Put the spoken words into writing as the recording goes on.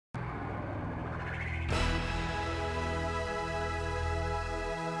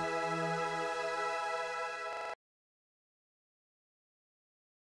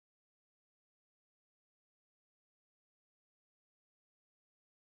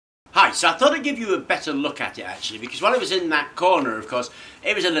Hi, so I thought I'd give you a better look at it actually, because while it was in that corner, of course,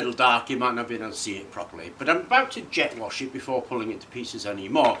 it was a little dark, you might not be able to see it properly, but I'm about to jet wash it before pulling it to pieces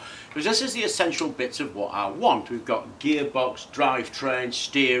anymore, because this is the essential bits of what I want. We've got gearbox, drivetrain,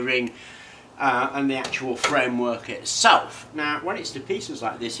 steering, and the actual framework itself. Now, when it's to pieces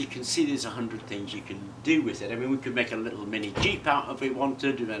like this, you can see there's 100 things you can do with it. I mean, we could make a little mini Jeep out of it,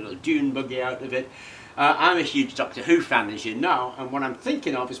 wanted, a little dune buggy out of it. I'm a huge Doctor Who fan, as you know, and what I'm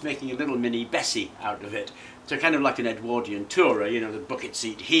thinking of is making a little mini Bessie out of it. So kind of like an Edwardian tourer, you know, the bucket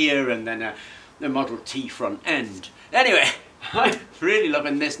seat here and then the Model T front end. Anyway, I'm really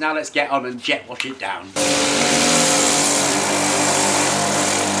loving this. Now let's get on and jet wash it down.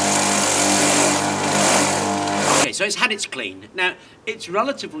 Okay, so it's had its clean. Now, it's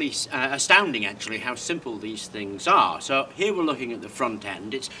relatively astounding actually how simple these things are. So here we're looking at the front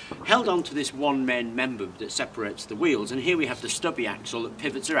end. It's held onto this one main member that separates the wheels, and here we have the stubby axle that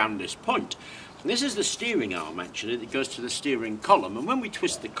pivots around this point. And this is the steering arm actually that goes to the steering column, and when we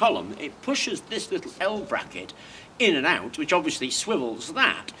twist the column it pushes this little L bracket in and out, which obviously swivels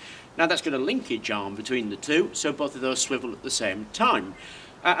that. Now that's got a linkage arm between the two, so both of those swivel at the same time.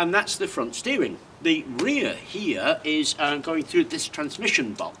 And that's the front steering. The rear here is going through this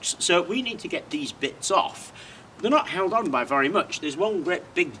transmission box, so we need to get these bits off. They're not held on by very much. There's one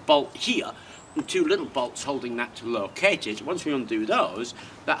great big bolt here and two little bolts holding that to locate it. Once we undo those,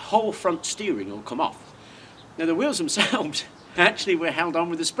 that whole front steering will come off. Now the wheels themselves actually were held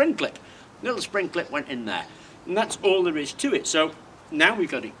on with a spring clip. A little spring clip went in there, and that's all there is to it. So now we've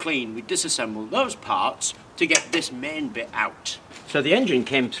got it clean, we disassemble those parts to get this main bit out. So the engine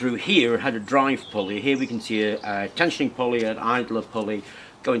came through here, it had a drive pulley. Here we can see a tensioning pulley, an idler pulley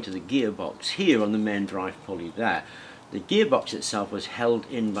going to the gearbox here on the main drive pulley there. The gearbox itself was held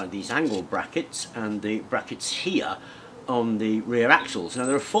in by these angle brackets and the brackets here on the rear axles. Now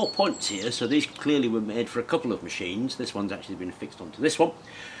there are 4 points here, so these clearly were made for a couple of machines. This one's actually been fixed onto this one.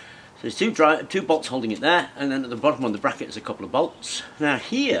 So there's two bolts holding it there, and then at the bottom on the bracket is a couple of bolts. Now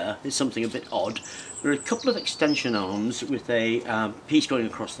here is something a bit odd. There are a couple of extension arms with a piece going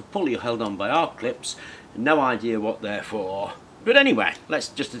across the pulley held on by arc clips. No idea what they're for. But anyway, let's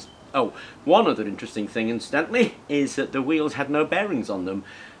just... Oh, one other interesting thing incidentally is that the wheels had no bearings on them.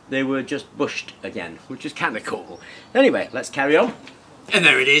 They were just bushed again, which is kind of cool. Anyway, let's carry on. And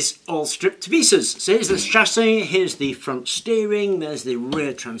there it is, all stripped to pieces. So here's the chassis, here's the front steering, there's the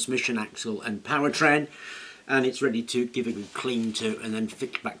rear transmission axle and powertrain, and it's ready to give a good clean to and then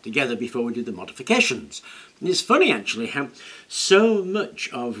fix back together before we do the modifications. And it's funny actually how so much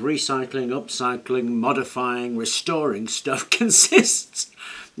of recycling, upcycling, modifying, restoring stuff consists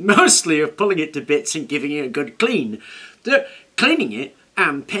mostly of pulling it to bits and giving it a good clean. So cleaning it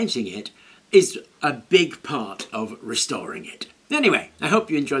and painting it is a big part of restoring it. Anyway, I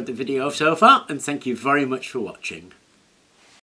hope you enjoyed the video so far, and thank you very much for watching.